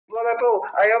Oh,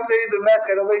 I updated the mask.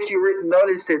 I don't know if you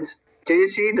noticed it. Can you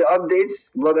see the updates,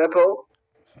 Blood Apple?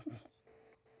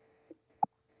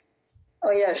 Oh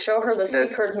yeah, show her the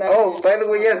secret message. Oh, by the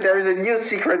way, yes, there is a new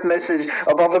secret message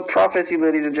about the prophecy,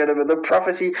 ladies and gentlemen. The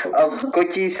prophecy of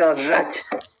Coquille Saint-Jacques.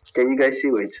 Can you guys see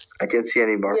it? I can't see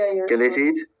anymore. Yeah, Can they see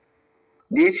it?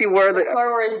 Do you see where the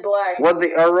part where it's black? What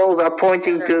the arrows are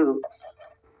pointing to?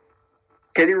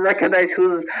 Can you recognize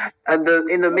who's in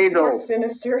the middle? More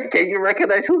sinister. Can you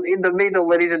recognize who's in the middle,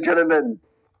 ladies and gentlemen?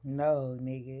 No,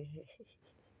 nigga.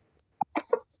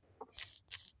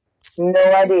 No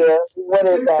idea. What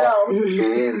is that?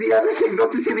 The other thing,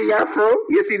 don't you see the afro?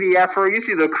 You see the afro, you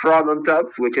see the crown on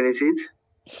top. Wait, can you see it?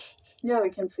 Yeah, we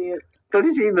can see it. Don't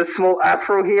you see the small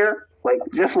afro here? Like,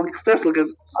 just look at.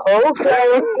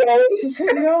 Okay. She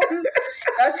said no.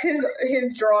 That's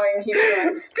his drawing. He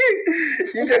drew.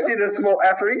 You can see the small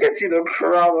afro. You can see the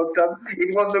crown on top.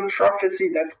 It was the prophecy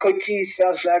that Coquille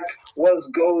Saint-Jacques was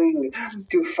going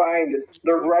to find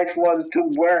the right one to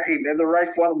wear him, and the right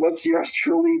one was yours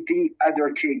truly, the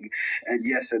AZERTKING. And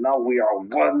yes, and now we are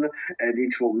one, and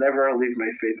it will never leave my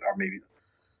face, or maybe not.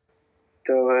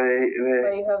 So,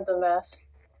 where you have the mask.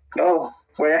 Oh,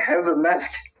 where I have the mask.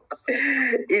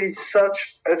 It's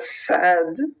such a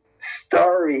sad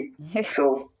story.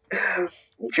 So,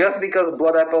 just because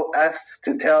Blood Apple asked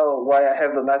to tell why I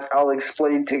have the mask, I'll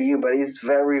explain to you. But it's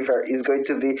it's going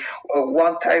to be a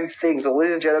one-time thing. So,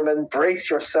 ladies and gentlemen, brace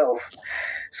yourself.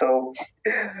 So,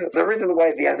 the reason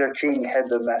why the AZERTKING had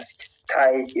the mask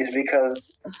tied is because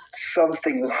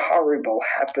something horrible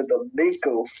happened on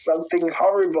Mako. Something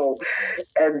horrible,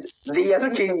 and the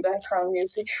AZERTKING. Background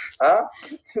music. Huh?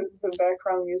 The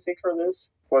background music for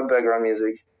this. What background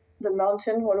music? The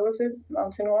mountain. What was it?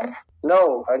 Mountain one.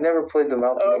 No, I never played the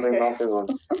mountain. Okay. Mountain one.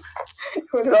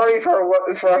 Sorry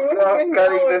for cutting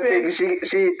the thing.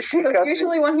 She cut.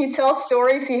 Usually when he tells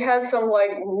stories, he has some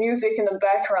like music in the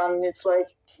background, and it's like.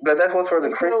 But that was for the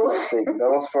Christmas thing. That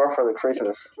was for the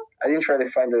Christmas. I didn't try to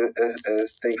find a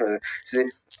thing for it.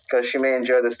 Because she may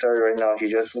enjoy the story right now. She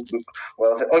just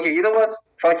okay. You know what?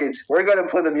 Fuck it. We're gonna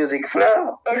play the music.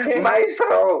 FLEUR, okay.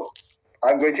 Maestro.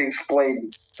 I'm going to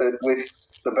explain with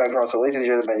the background. So, ladies and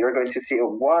gentlemen, you're going to see a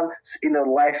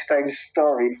once-in-a-lifetime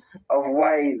story of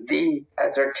why the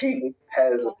AZERTKING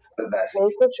has the mask. What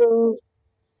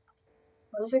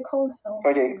is it called? Oh.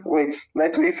 Okay, wait.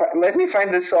 Let me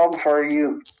find the song for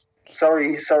you.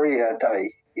 Sorry, Ty.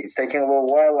 It's taking a little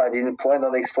while. I didn't plan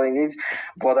on explaining it,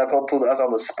 but Apple put us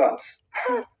on the spots.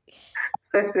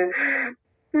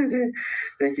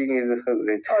 Thinking is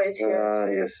it's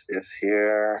here. Yes,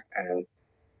 here and.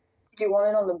 Do you want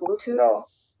it on the Bluetooth? No.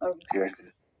 Okay. Here.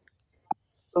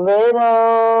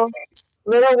 Little,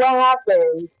 what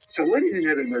happened? So, ladies and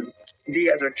gentlemen, the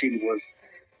AZERTKING was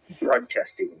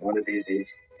broadcasting one of these days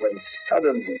when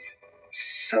suddenly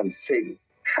something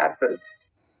happened.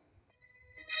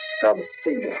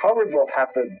 Something horrible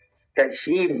happened that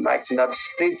he might not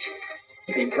speak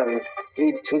because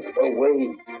it took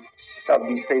away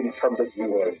something from the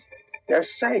viewers. Their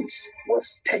sight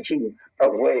was taken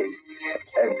away,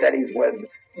 and that is when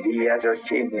the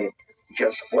AZERTKING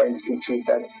just went into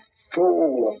that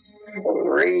full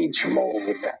rage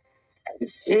mode.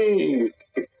 He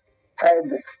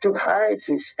had to hide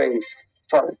his face,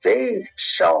 for they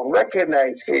shall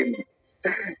recognize him.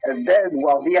 And then,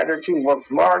 while the AZERTKING was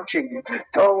marching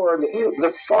toward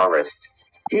the forest,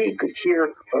 he could hear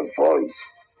a voice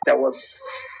that was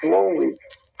slowly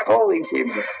calling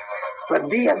him. But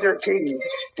the AZERTKING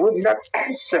would not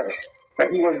answer. But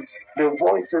the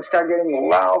voices started getting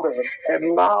louder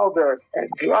and louder and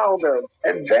louder.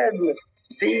 And then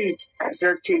the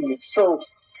AZERTKING saw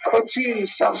Coquille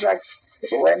Saint-Jacques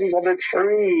landing on a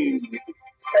tree.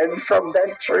 And from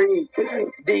that tree,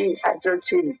 the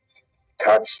AZERTKING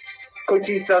touched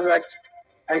Coquille Saint-Jacques.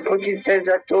 And Coquille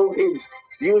Saint-Jacques told him,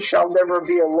 "You shall never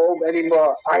be alone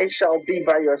anymore. I shall be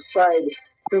by your side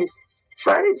to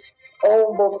fight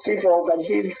all those people that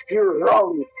did you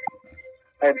wrong."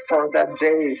 And for that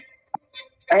day,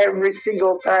 every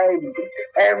single time,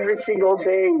 every single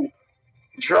day,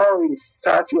 drawings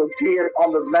start to appear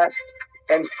on the mask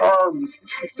and form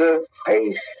the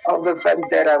face of the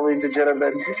vendetta, ladies and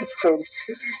gentlemen. So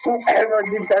whoever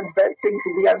did that bad thing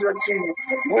to the AZERTKING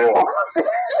will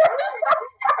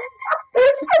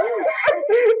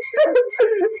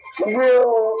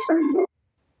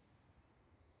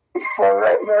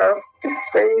forever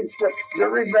face the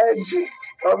revenge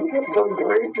of the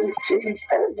greatest king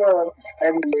ever.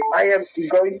 And I am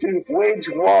going to wage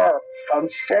war on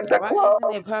Santa Claus,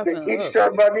 the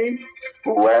Easter Bunny,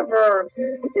 whoever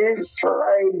is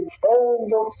trying all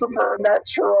the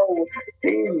supernatural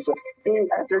things the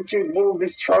AZERTKING will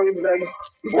destroy them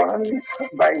one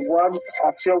by one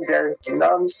until there's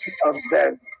none of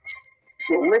them.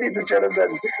 So, ladies and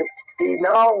gentlemen,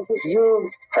 now you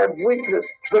have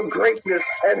witnessed the greatness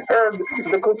and heard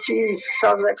the Kochi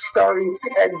Shamnek story,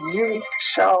 and you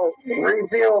shall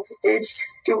reveal it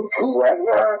to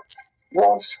whoever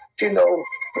wants to know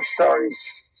the story.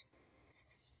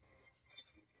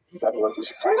 That was a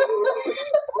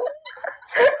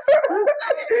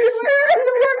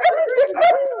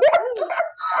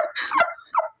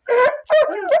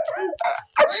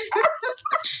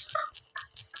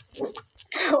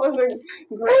That was a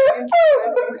great,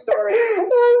 interesting story.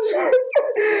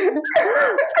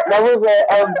 That was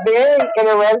a very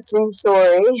interesting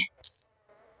story.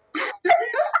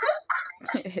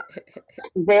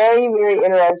 Very, very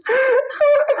interesting.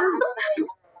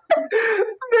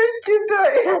 Thank you,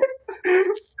 Diane.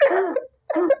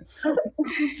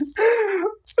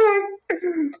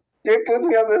 You put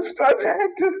me on the spot. I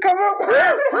had to come up.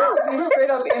 You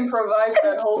straight up improvised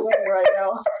that whole thing right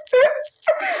now.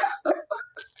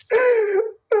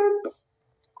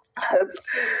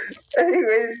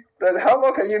 Anyways, then how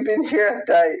long have you been here,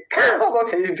 Dai? How long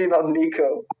have you been on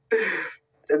Nico?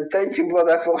 And thank you,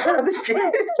 brother, for the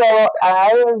So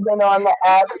I have been on the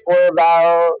app for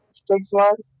about 6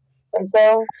 months or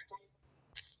so.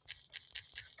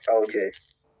 Okay.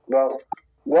 Well,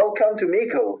 welcome to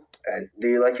Miko. And do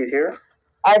you like it here?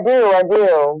 I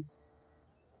do.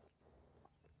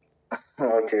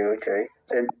 Okay.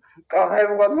 And I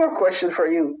have one more question for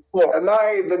you. Yeah. Am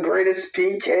I the greatest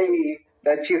PK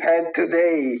that you had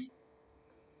today?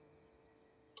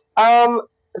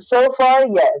 So far,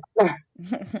 yes.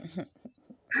 It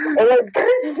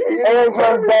has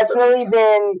most definitely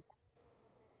been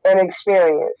an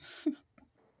experience.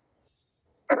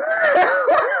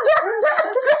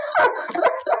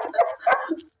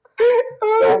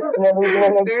 Definitely been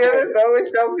an experience. I always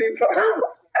tell people.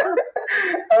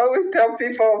 I always tell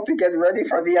people to get ready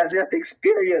for the Asiatic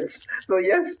experience. So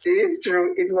yes, it is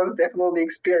true. It was definitely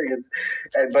experience,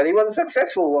 but it was a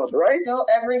successful one, right? So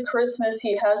every Christmas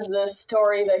he has this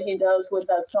story that he does with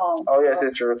that song. Oh yes,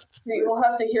 it's true. We'll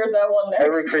have to hear that one next.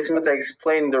 Every Christmas, I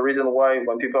explain the reason why.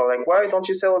 When people are like, "Why don't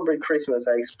you celebrate Christmas?"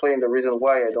 I explain the reason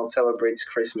why I don't celebrate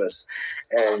Christmas,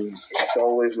 and it's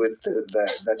always with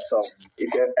that song.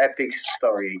 It's an epic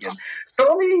story again.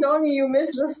 Sony, you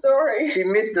missed the story. she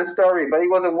missed the story, but it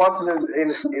was a once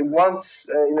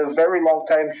in a very long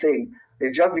time thing.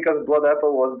 It's just because Blood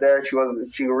Apple was there, she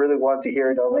really wanted to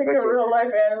hear it. Like a real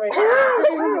life anime.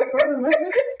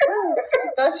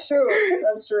 That's true.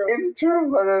 It's true,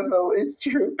 Blood Apple. It's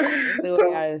true.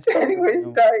 So, anyways,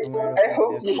 I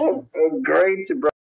hope you have a great